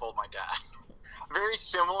literally what I told my dad. Very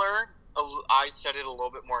similar. I said it a little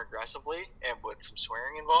bit more aggressively and with some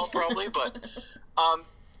swearing involved probably, but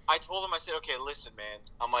I told him, I said, okay, listen, man,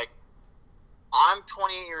 I'm like, I'm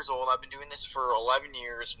 28 years old. I've been doing this for 11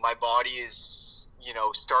 years. My body is,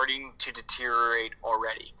 starting to deteriorate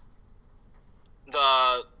already.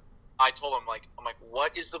 I told him, I'm like,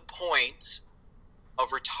 what is the point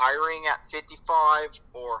of retiring at 55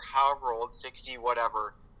 or however old, 60,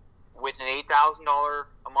 whatever, with an $8,000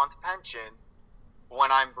 a month pension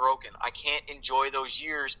when I'm broken? I can't enjoy those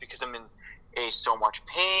years because I'm in so much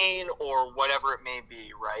pain or whatever it may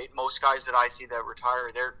be, right? Most guys that I see that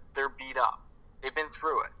retire, they're beat up. They've been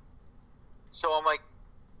through it. So I'm like,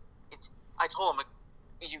 I told him, like,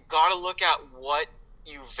 you got to look at what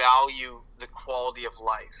you value the quality of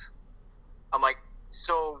life. I'm like,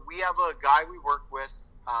 so we have a guy we work with.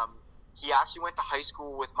 He actually went to high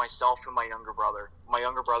school with myself and my younger brother. My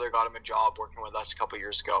younger brother got him a job working with us a couple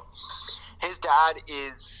years ago. His dad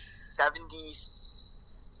is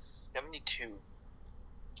 72,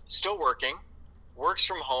 still working, works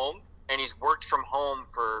from home, and he's worked from home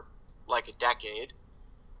for like a decade.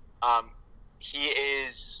 He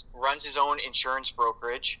runs his own insurance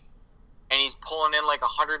brokerage, and he's pulling in like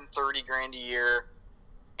 $130,000 a year,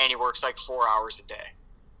 and he works like 4 hours a day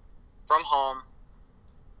from home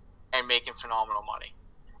and making phenomenal money.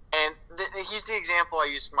 And he's the example I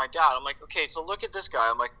use for my dad. I'm like, okay, so look at this guy.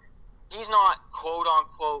 I'm like, he's not quote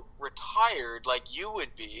unquote retired like you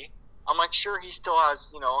would be. I'm like, sure, he still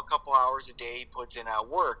has, a couple hours a day he puts in at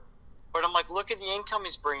work. But I'm like, look at the income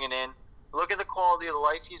he's bringing in. Look at the quality of the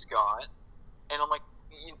life he's got. And I'm like,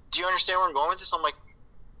 do you understand where I'm going with this? I'm like,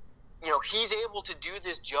 he's able to do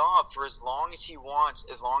this job for as long as he wants,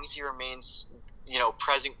 as long as he remains,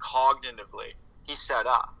 present cognitively. He's set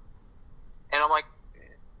up. And I'm like,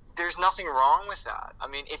 there's nothing wrong with that. I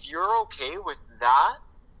mean, if you're okay with that,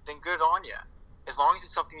 then good on you. As long as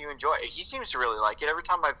it's something you enjoy. He seems to really like it. Every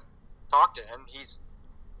time I've talked to him, he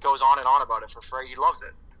goes on and on about it for free. He loves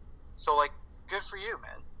it. So, like, good for you,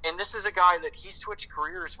 man. And this is a guy that he switched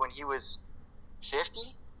careers when he was 50.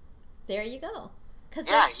 There you go. Because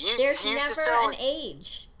there's never an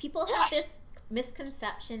age. People have this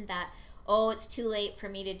misconception that, it's too late for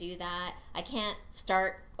me to do that. I can't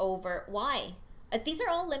start over. Why? These are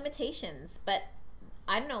all limitations, but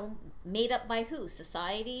I don't know, made up by who?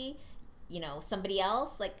 Society? Somebody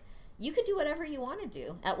else? Like, you could do whatever you want to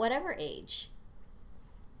do at whatever age.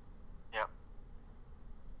 Yep.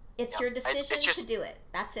 It's your decision to do it.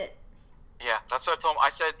 That's it. Yeah, that's what I told him. I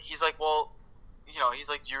said, he's like, well, he's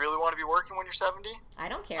like, do you really want to be working when you're 70? I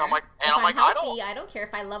don't care. And I'm like, healthy, I don't care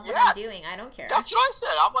if I love what I'm doing. I don't care. That's what I said.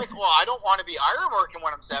 I'm like, well, I don't want to be iron working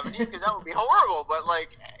when I'm 70 because that would be horrible. But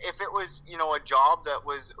like, if it was, a job that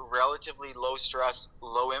was relatively low stress,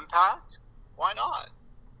 low impact, why not?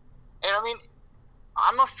 And I mean,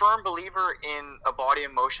 I'm a firm believer in a body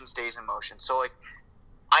in motion stays in motion. So like,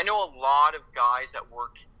 I know a lot of guys that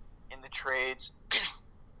work in the trades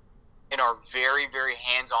and are very, very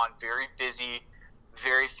hands-on, very busy,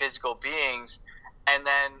 very physical beings. And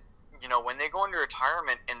then, when they go into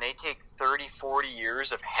retirement and they take 30, 40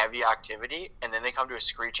 years of heavy activity and then they come to a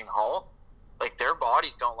screeching halt, like, their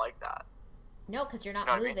bodies don't like that. No, because you're not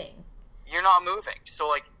moving. I mean? You're not moving. So,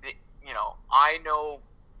 like, I know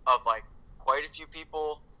of, like, quite a few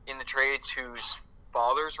people in the trades whose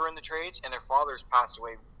fathers were in the trades and their fathers passed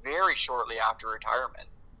away very shortly after retirement.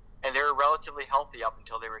 And they were relatively healthy up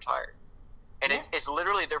until they retired. And it's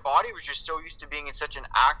literally their body was just so used to being in such an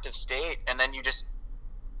active state, and then you just,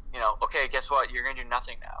 okay, guess what? You're going to do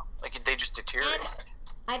nothing now. Like, they just deteriorate. And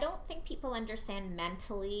I don't think people understand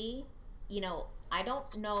mentally, I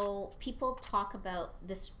don't know, people talk about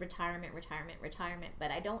this retirement,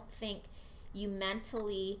 but I don't think you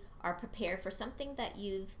mentally are prepared for something that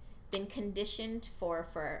you've been conditioned for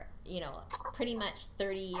pretty much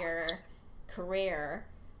 30-year career,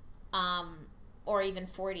 or even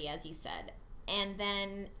 40, as you said. And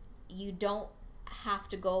then you don't have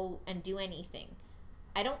to go and do anything.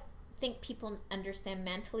 I don't think people understand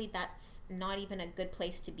mentally that's not even a good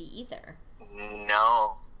place to be either.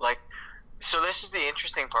 No. Like, so this is the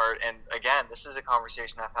interesting part, and again, this is a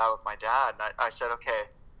conversation I've had with my dad, and I said, okay,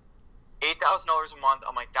 $8,000 a month,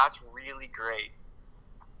 I'm like, that's really great.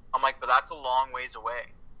 I'm like, but that's a long ways away.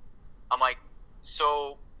 I'm like,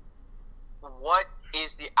 so what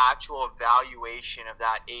is the actual evaluation of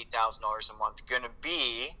that $8,000 a month going to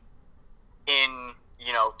be in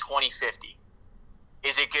 2050?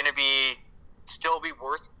 Is it going to still be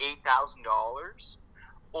worth $8,000,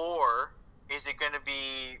 or is it going to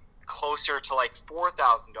be closer to like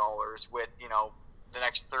 $4,000 with the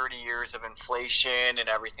next 30 years of inflation and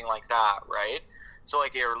everything like that, right? So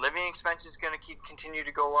like, are living expenses going to continue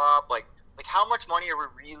to go up? Like how much money are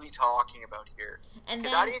we really talking about here? And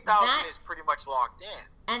then that 8,000 is pretty much locked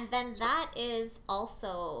in. And then that is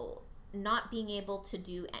also not being able to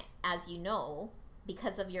do, as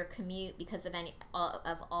because of your commute, because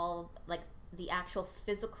of all like the actual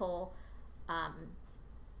physical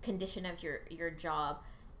condition of your job.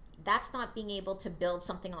 That's not being able to build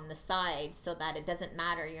something on the side so that it doesn't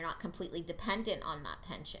matter. You're not completely dependent on that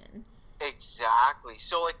pension. Exactly.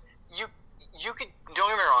 So like you could, don't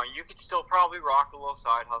get me wrong, you could still probably rock a little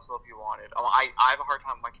side hustle if you wanted. I have a hard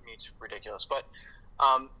time, my commute's ridiculous, but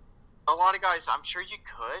a lot of guys, I'm sure you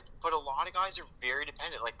could, but a lot of guys are very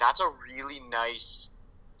dependent. Like, that's a really nice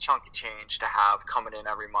chunk of change to have coming in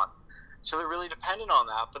every month. So they're really dependent on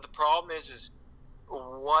that. But the problem is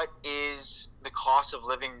what is the cost of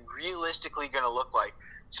living realistically going to look like?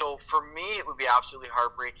 So for me, it would be absolutely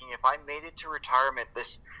heartbreaking if I made it to retirement,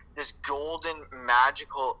 this golden,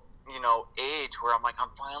 magical, age where I'm like,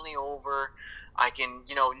 I'm finally over. I can,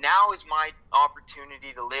 now is my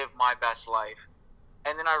opportunity to live my best life.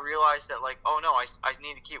 And then I realized that, like, oh no, I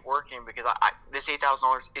need to keep working because this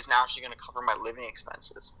 $8,000 isn't actually going to cover my living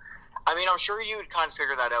expenses. I mean, I'm sure you would kind of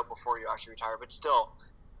figure that out before you actually retire, but still,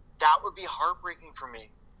 that would be heartbreaking for me.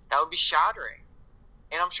 That would be shattering.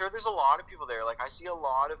 And I'm sure there's a lot of people there. Like, I see a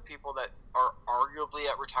lot of people that are arguably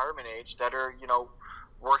at retirement age that are,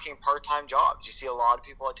 working part-time jobs. You see a lot of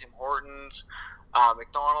people at Tim Hortons,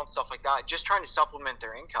 McDonald's, stuff like that, just trying to supplement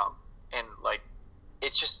their income. And, like,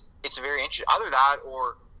 it's very interesting. Either that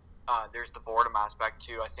or there's the boredom aspect,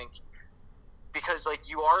 too. I think because, like,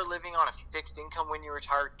 you are living on a fixed income when you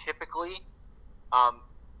retire typically. And,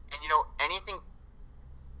 anything,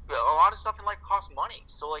 a lot of stuff in life costs money.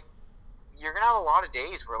 So, like, you're gonna have a lot of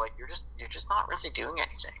days where, like, you're just not really doing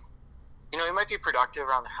anything. You might be productive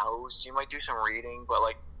around the house, you might do some reading, but,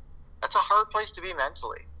 like, that's a hard place to be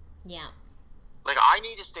mentally. Yeah. Like, I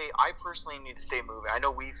personally need to stay moving. I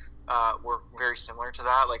know we're very similar to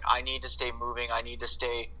that. Like, I need to stay moving, I need to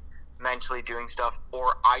stay mentally doing stuff,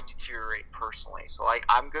 or I deteriorate personally. So, like,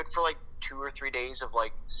 I'm good for, like, 2 or 3 days of,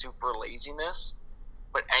 like, super laziness.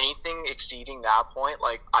 But anything exceeding that point,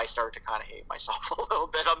 like, I start to kind of hate myself a little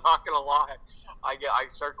bit. I'm not gonna lie. I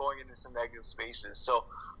start going into some negative spaces. So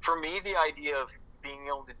for me, the idea of being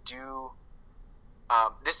able to do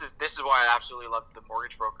this is why I absolutely love the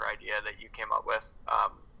mortgage broker idea that you came up with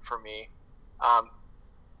for me.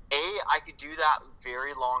 I could do that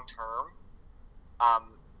very long term,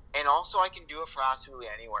 and also I can do it for absolutely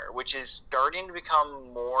anywhere, which is starting to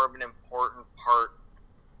become more of an important part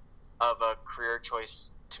of a career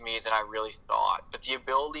choice to me than I really thought. But the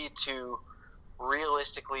ability to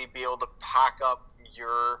realistically be able to pack up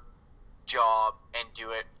your job and do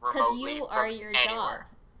it remotely. Because you are your anywhere.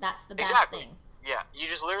 job. That's the best Exactly. thing. Yeah, you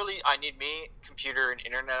just literally, I need me, computer, and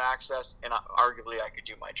internet access, and arguably I could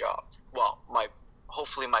do my job. Well,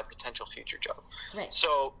 hopefully my potential future job. Right.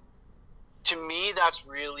 So, to me, that's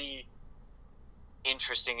really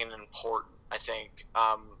interesting and important, I think.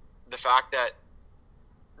 The fact that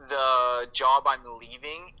the job I'm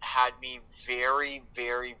leaving had me very,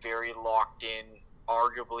 very, very locked in,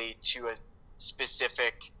 arguably, to a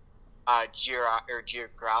specific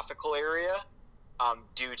geographical area,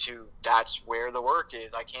 due to that's where the work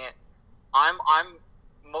is.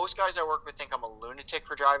 Most guys I work with think I'm a lunatic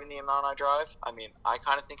for driving the amount I drive. I mean, I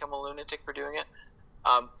kind of think I'm a lunatic for doing it.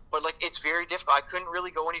 But, like, it's very difficult. I couldn't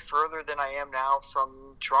really go any further than I am now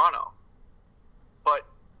from Toronto. But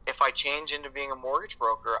if I change into being a mortgage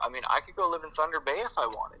broker, I mean, I could go live in Thunder Bay if I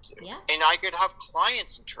wanted to. Yeah. And I could have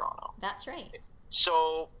clients in Toronto. That's right.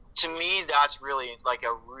 So, to me, that's really, like,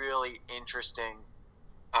 a really interesting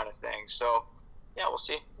kind of thing. So, yeah, we'll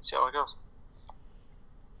see. We'll see how it goes.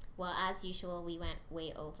 Well, as usual, we went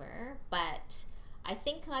way over. But I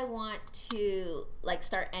think I want to, like,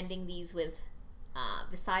 start ending these with,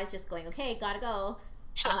 besides just going, okay, gotta go.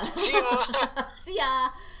 See ya. See ya.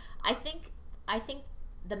 I think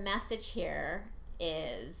the message here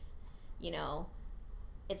is,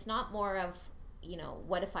 it's not more of,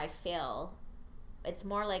 what if I fail? It's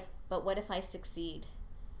more like, but what if I succeed?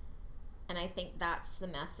 And I think that's the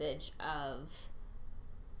message of,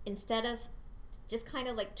 instead of just kind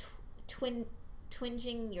of like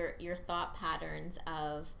twinging your thought patterns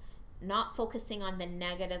of not focusing on the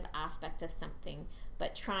negative aspect of something,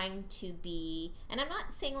 but trying to be, and I'm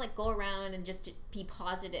not saying like go around and just be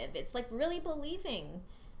positive. It's like really believing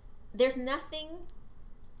there's nothing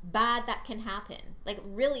bad that can happen. Like,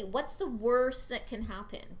 really, what's the worst that can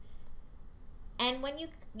happen? And when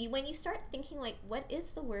you start thinking, like, what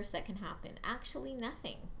is the worst that can happen? Actually,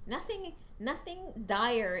 nothing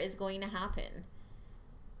dire is going to happen.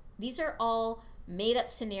 These are all made up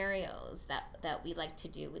scenarios that we like to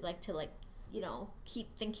do. We like to, like,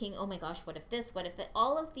 keep thinking, oh my gosh, what if this, what if that?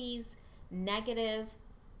 All of these negative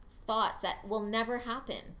thoughts that will never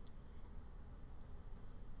happen.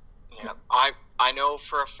 Yeah, I know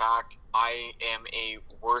for a fact I am a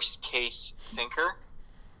worst case thinker.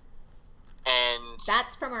 And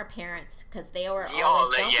that's from our parents, because they were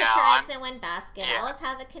always, don't put your eggs in one basket. Yeah. Always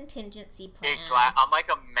have a contingency plan. I'm like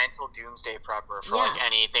a mental doomsday prepper for like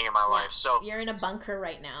anything in my life. So you're in a bunker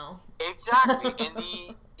right now. Exactly. And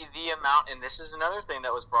the amount, and this is another thing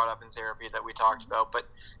that was brought up in therapy that we talked about, but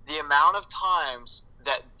the amount of times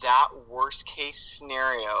that worst case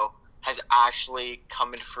scenario has actually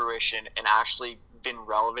come into fruition and actually been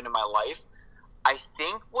relevant in my life, I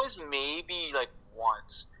think was maybe like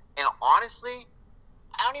once. And honestly,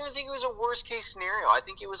 I don't even think it was a worst case scenario. I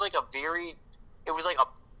think it was like a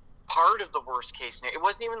part of the worst case scenario. It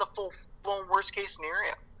wasn't even the full blown worst case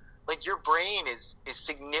scenario. Like, your brain is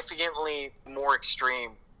significantly more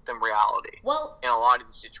extreme than reality. Well, in a lot of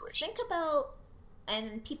these situations. Think about,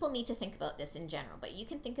 and people need to think about this in general, but you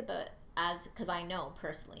can think about because I know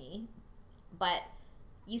personally, but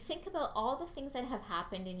you think about all the things that have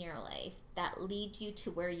happened in your life that lead you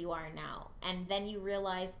to where you are now, and then you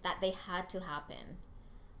realize that they had to happen.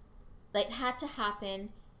 Like, it had to happen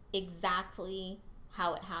exactly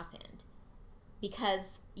how it happened,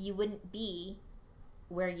 because you wouldn't be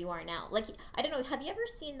where you are now. Like, I don't know, have you ever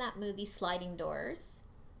seen that movie Sliding Doors?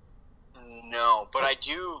 No, but I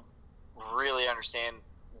do really understand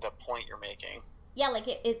the point you're making. Yeah, like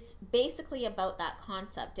it's basically about that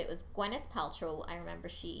concept. It was Gwyneth Paltrow, I remember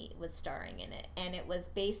she was starring in it, and it was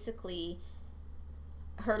basically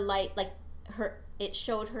her life, like her, it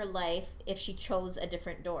showed her life if she chose a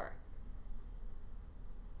different door.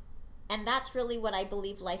 And that's really what I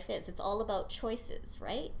believe life is. It's all about choices,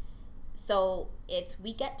 right? So it's,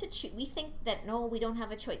 we get to choose. We think that no, we don't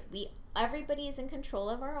have a choice. We, everybody is in control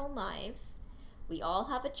of our own lives. We all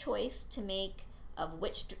have a choice to make of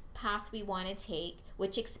which path we want to take,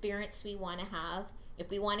 which experience we want to have. If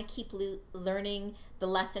we want to keep learning the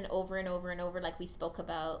lesson over and over and over, like we spoke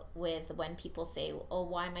about with when people say, "Oh,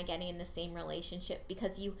 why am I getting in the same relationship?"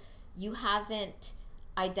 Because you haven't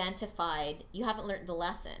identified, you haven't learned the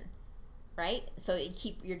lesson, right? So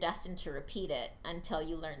you're destined to repeat it until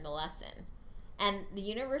you learn the lesson. And the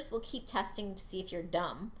universe will keep testing to see if you're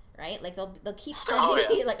dumb, right? Like they'll keep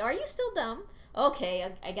sending you, like, are you still dumb? Okay,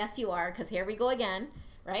 I guess you are, because here we go again,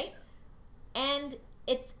 right? And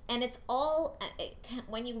it's all,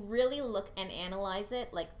 when you really look and analyze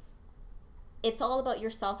it, like, it's all about your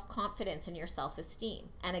self-confidence and your self-esteem,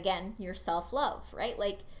 and again, your self-love, right?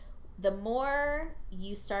 Like, the more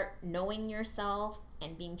you start knowing yourself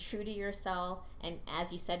and being true to yourself, and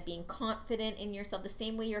as you said, being confident in yourself, the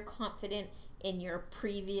same way you're confident in your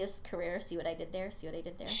previous career. See what I did there?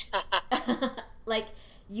 Like,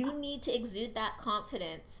 you need to exude that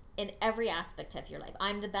confidence in every aspect of your life.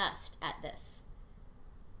 I'm the best at this.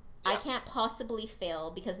 Yeah. I can't possibly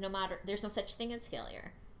fail, because no matter, there's no such thing as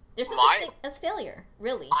failure. There's no such thing as failure,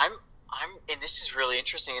 really. And this is really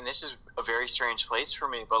interesting, and this is a very strange place for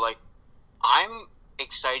me, but like, I'm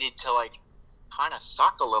excited to like kind of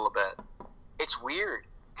suck a little bit. It's weird,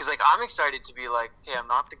 because like, I'm excited to be like, okay, I'm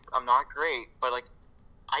not great, but like,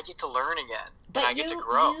 I get to learn again, but and I get to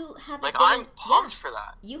grow. You haven't like, been I'm pumped for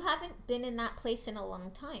that. You haven't been in that place in a long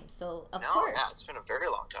time, so of course. Yeah, it's been a very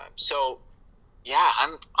long time. So, yeah,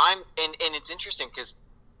 I'm, and it's interesting, because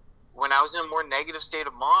when I was in a more negative state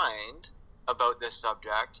of mind about this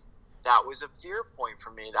subject, that was a fear point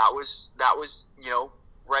for me. That was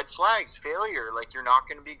red flags, failure. Like, you're not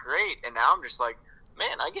going to be great. And now I'm just like,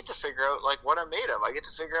 man, I get to figure out like what I'm made of. I get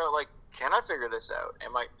to figure out like, can I figure this out?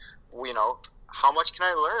 Am I, how much can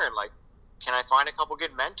I learn? Like, can I find a couple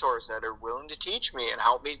good mentors that are willing to teach me and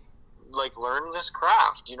help me like learn this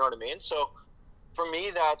craft? You know what I mean? So for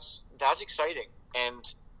me, that's exciting,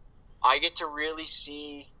 and I get to really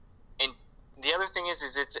see. And the other thing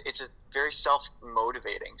is it's a very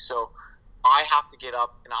self-motivating. So I have to get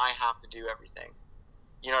up and I have to do everything.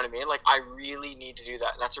 You know what I mean? Like, I really need to do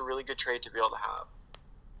that. And that's a really good trait to be able to have.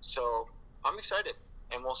 So I'm excited,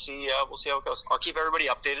 and we'll see how it goes. I'll keep everybody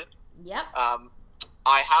updated. Yep. I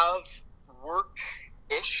have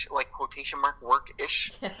work-ish, like quotation mark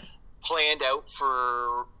work-ish, planned out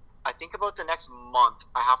for, I think, about the next month.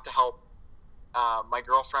 I have to help my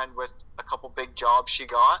girlfriend with a couple big jobs she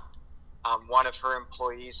got. One of her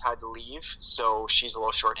employees had to leave, so she's a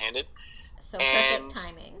little shorthanded. So perfect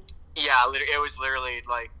timing. Yeah, it was literally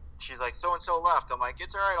like, she's like, so-and-so left. I'm like,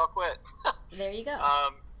 it's all right, I'll quit. There you go.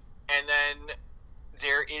 And then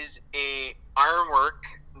there is a ironwork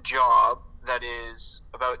job that is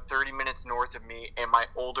about 30 minutes north of me, and my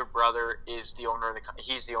older brother is the owner of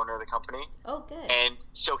he's the owner of the company. Oh, good. And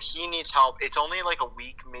so he needs help. It's only like a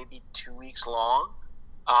week, maybe 2 weeks long.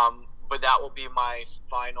 But that will be my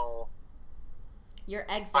final... Your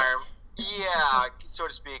exit. Yeah, so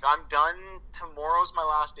to speak. I'm done. Tomorrow's my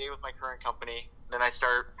last day with my current company. Then I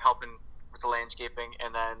start helping with the landscaping,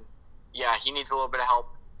 and then, yeah, he needs a little bit of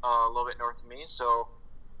help a little bit north of me, so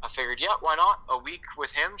I figured, yeah, why not? A week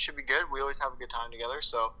with him should be good. We always have a good time together.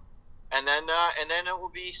 So, and then it will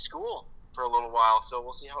be school for a little while. So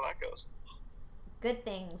we'll see how that goes. Good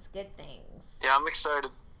things. Good things. Yeah, I'm excited.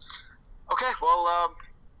 Okay, well,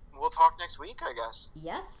 we'll talk next week, I guess.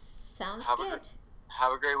 Yes, sounds good.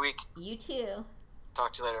 Have a great week. You too.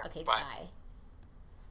 Talk to you later. Okay, bye.